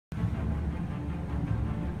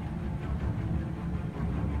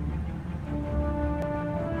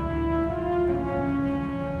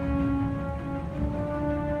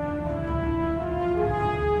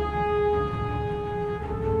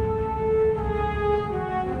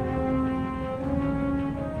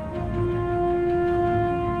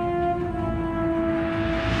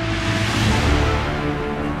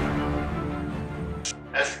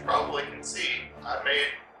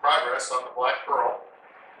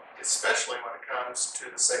especially when it comes to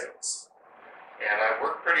the sails. And I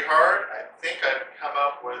worked pretty hard. I think I've come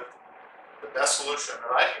up with the best solution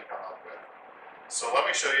that I can come up with. So let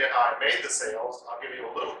me show you how I made the sails. I'll give you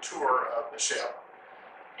a little tour of the ship.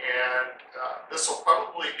 And this will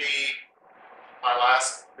probably be my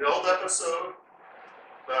last build episode,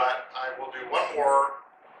 but I will do one more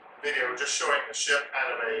video just showing the ship,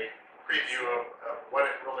 kind of a preview of what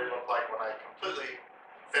it really looked like when I completely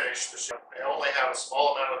finished the ship. I only have a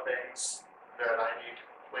small amount of things that I need to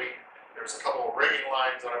complete. There's a couple of rigging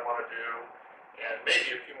lines that I want to do, and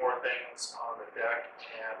maybe a few more things on the deck,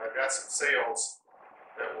 and I've got some sails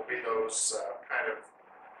that will be those kind of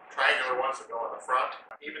triangular ones that go in the front.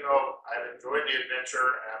 Even though I've enjoyed the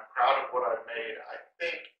adventure and I'm proud of what I've made, I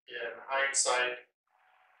think in hindsight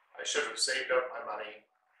I should have saved up my money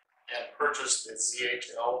and purchased the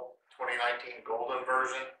ZHL 2019 Golden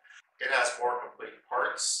version. It has more complete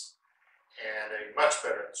parts and a much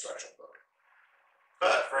better instruction book.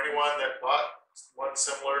 But for anyone that bought one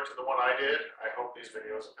similar to the one I did, I hope these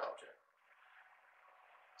videos have helped you.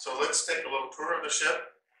 So let's take a little tour of the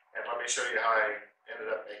ship and let me show you how I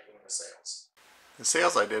ended up making the sails. The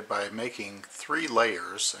sails I did by making 3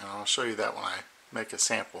 layers, and I'll show you that when I make a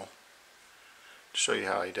sample to show you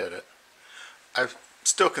how I did it. I'm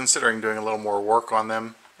still considering doing a little more work on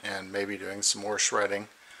them and maybe doing some more shredding.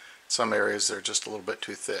 Some areas they're just a little bit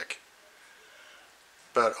too thick.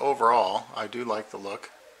 But overall, I do like the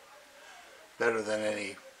look. Better than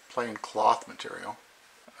any plain cloth material.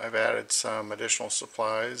 I've added some additional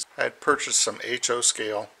supplies. I had purchased some HO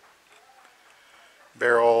scale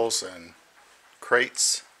barrels and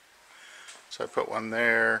crates. So I put one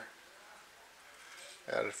there.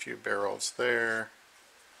 Added a few barrels there.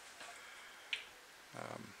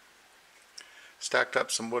 Stacked up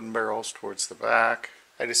some wooden barrels towards the back.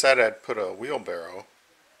 I decided I'd put a wheelbarrow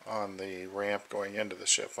on the ramp going into the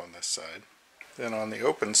ship on this side. Then on the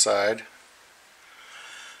open side,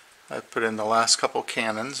 I put in the last couple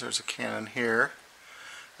cannons. There's a cannon here.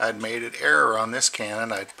 I'd made an error on this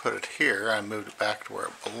cannon. I'd put it here. I moved it back to where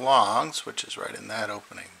it belongs, which is right in that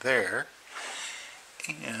opening there.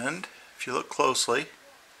 And if you look closely,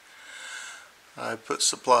 I put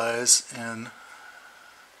supplies in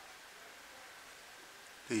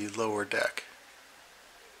the lower deck.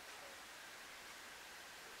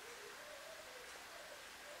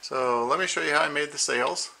 So let me show you how I made the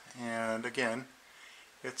sails, and again,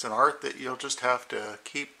 it's an art that you'll just have to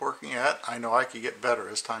keep working at. I know I could get better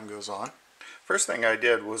as time goes on. First thing I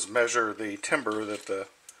did was measure the timber that the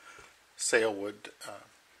sail would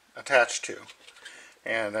attach to,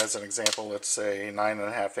 and as an example, let's say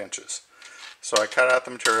 9.5 inches. So I cut out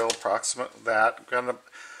the material approximate that, got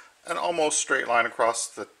an almost straight line across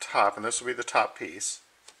the top, and this will be the top piece,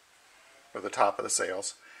 or the top of the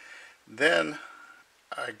sails. Then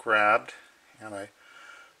I grabbed and I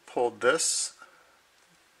pulled this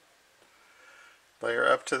layer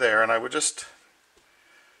up to there, and I would just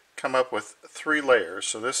come up with 3 layers.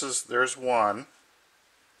 So there's one.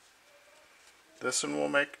 This one will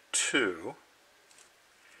make 2,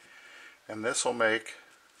 and this will make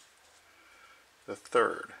the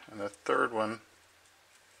third. And the third one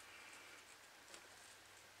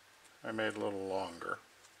I made a little longer.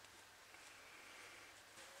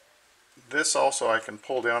 This also I can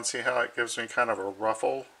pull down, see how it gives me kind of a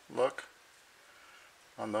ruffle look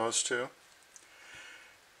on those two.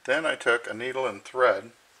 Then I took a needle and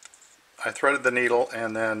thread. I threaded the needle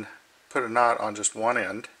and then put a knot on just one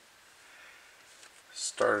end.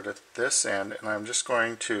 Started at this end, and I'm just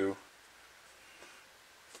going to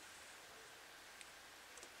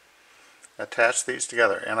attach these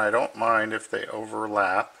together. And I don't mind if they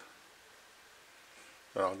overlap,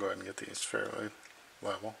 but I'll go ahead and get these fairly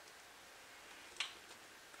level.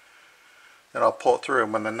 And I'll pull it through,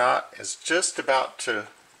 and when the knot is just about to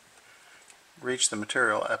reach the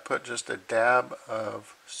material, I put just a dab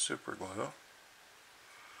of super glue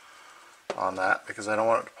on that because I don't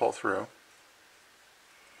want it to pull through.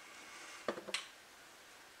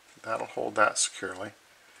 That'll hold that securely.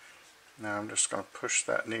 Now I'm just going to push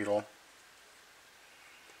that needle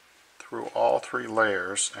through all 3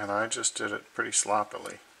 layers, and I just did it pretty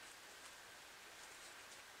sloppily.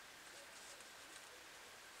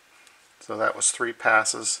 So that was 3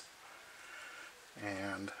 passes,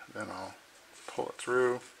 and then I'll pull it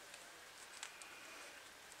through.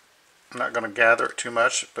 I'm not going to gather it too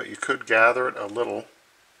much, but you could gather it a little.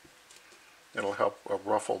 It'll help a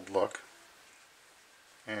ruffled look.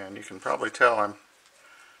 And you can probably tell I'm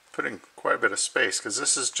putting quite a bit of space because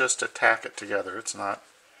this is just to tack it together. It's not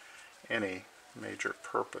any major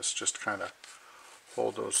purpose, just kind of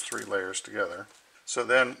hold those 3 layers together. So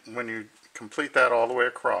then when you complete that all the way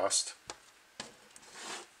across,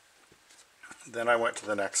 then I went to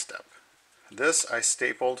the next step. This I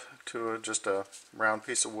stapled to just a round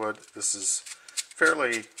piece of wood. This is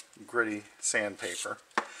fairly gritty sandpaper.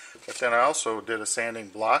 But then I also did a sanding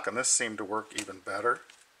block, and this seemed to work even better.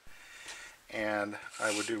 And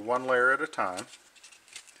I would do one layer at a time.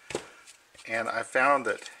 And I found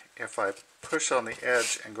that if I push on the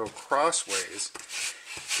edge and go crossways,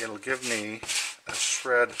 it'll give me a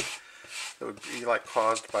shred that would be like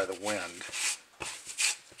caused by the wind.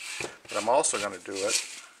 But I'm also going to do it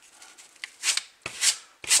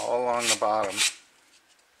all along the bottom.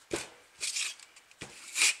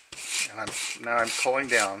 And now I'm pulling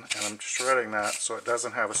down and I'm shredding that so it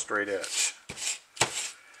doesn't have a straight edge.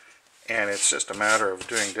 And it's just a matter of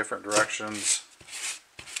doing different directions.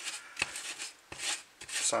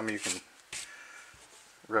 Some you can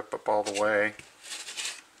rip up all the way.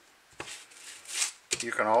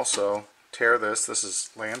 You can also tear this. This is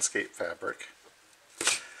landscape fabric.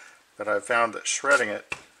 But I've found that shredding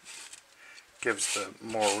it gives the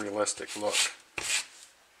more realistic look.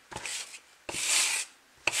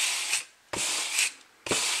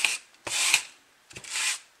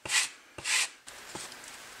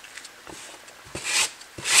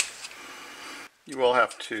 You will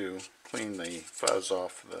have to clean the fuzz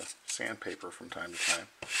off the sandpaper from time to time.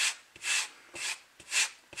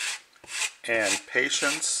 And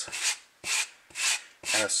patience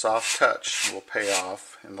and a soft touch will pay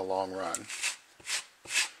off in the long run.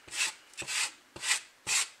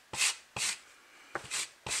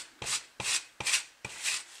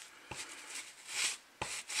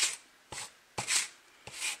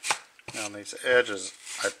 Now on these edges,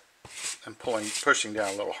 I'm pushing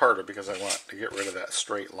down a little harder because I want to get rid of that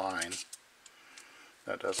straight line.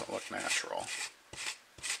 That doesn't look natural.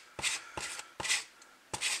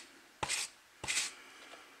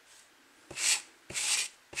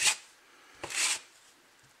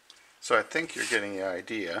 So I think you're getting the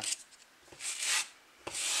idea.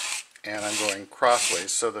 And I'm going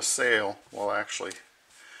crossways, so the sail will actually,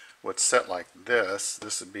 what's set like this,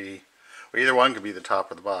 this would be, well, either one could be the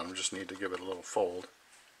top or the bottom, just need to give it a little fold.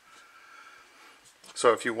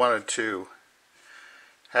 So if you wanted to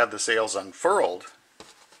have the sails unfurled,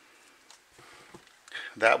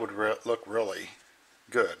 that would look really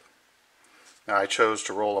good. Now I chose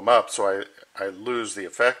to roll them up so I lose the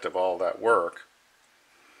effect of all that work.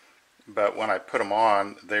 But when I put them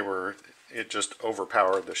on, it just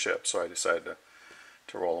overpowered the ship, so I decided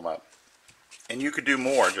to roll them up. And you could do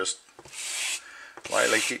more, just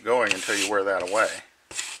lightly keep going until you wear that away.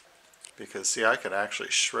 Because see, I could actually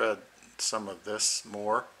shred some of this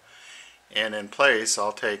more, and in place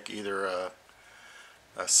I'll take either a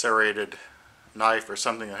serrated knife or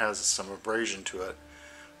something that has some abrasion to it.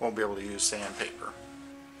 Won't be able to use sandpaper.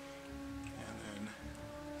 And then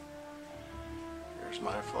here's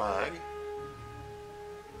my flag.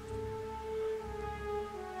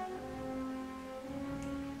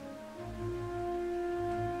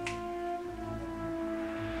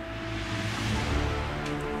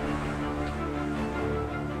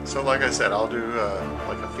 So like I said, I'll do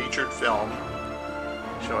like a featured film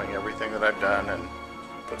showing everything that I've done and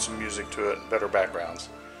put some music to it and better backgrounds.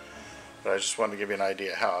 But I just wanted to give you an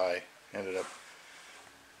idea how I ended up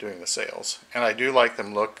doing the sails. And I do like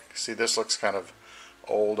them look, see this looks kind of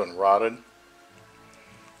old and rotted.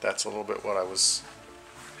 That's a little bit what I was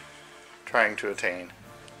trying to attain.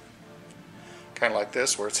 Kind of like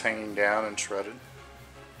this where it's hanging down and shredded.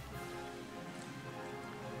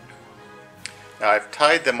 Now I've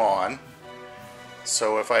tied them on,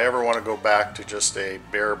 so if I ever want to go back to just a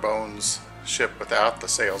bare bones ship without the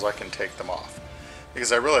sails, I can take them off.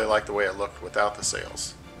 Because I really like the way it looked without the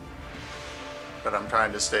sails. But I'm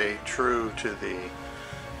trying to stay true to the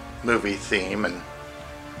movie theme and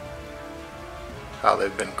how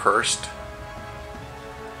they've been cursed.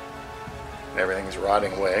 And everything's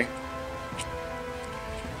rotting away.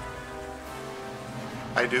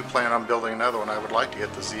 I do plan on building another one. I would like to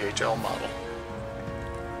get the ZHL model.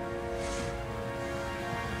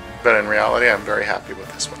 But in reality, I'm very happy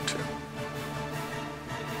with this one too.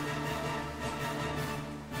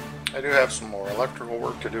 I do have some more electrical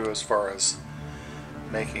work to do as far as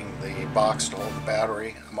making the box to hold the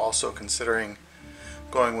battery. I'm also considering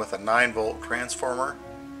going with a 9-volt transformer.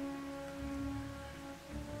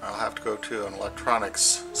 I'll have to go to an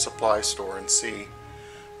electronics supply store and see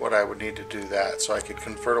what I would need to do that, so I could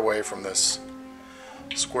convert away from this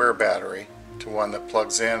square battery to one that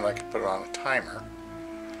plugs in and I could put it on a timer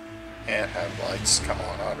and have lights come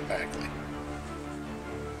on automatically.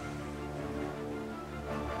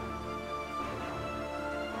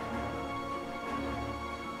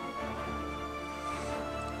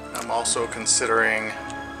 I'm also considering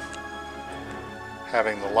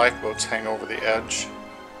having the lifeboats hang over the edge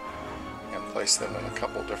and place them in a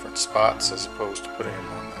couple different spots as opposed to putting them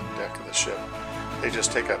on the deck of the ship. They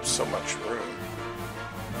just take up so much room.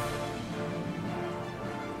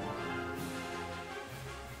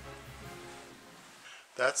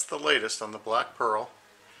 That's the latest on the Black Pearl.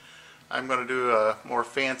 I'm going to do a more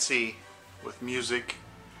fancy with music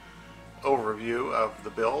overview of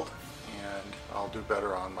the build, and I'll do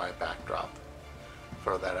better on my backdrop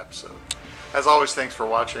for that episode. As always, thanks for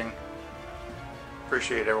watching.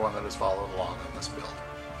 Appreciate everyone that has followed along on this build.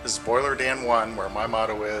 This is Boiler Dan 1, where my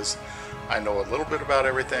motto is, I know a little bit about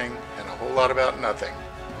everything and a whole lot about nothing.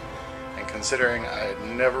 And considering I had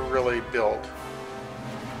never really built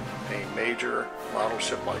a major model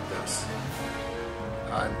ship like this,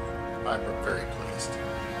 I'm very pleased.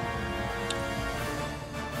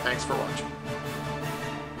 Thanks for watching.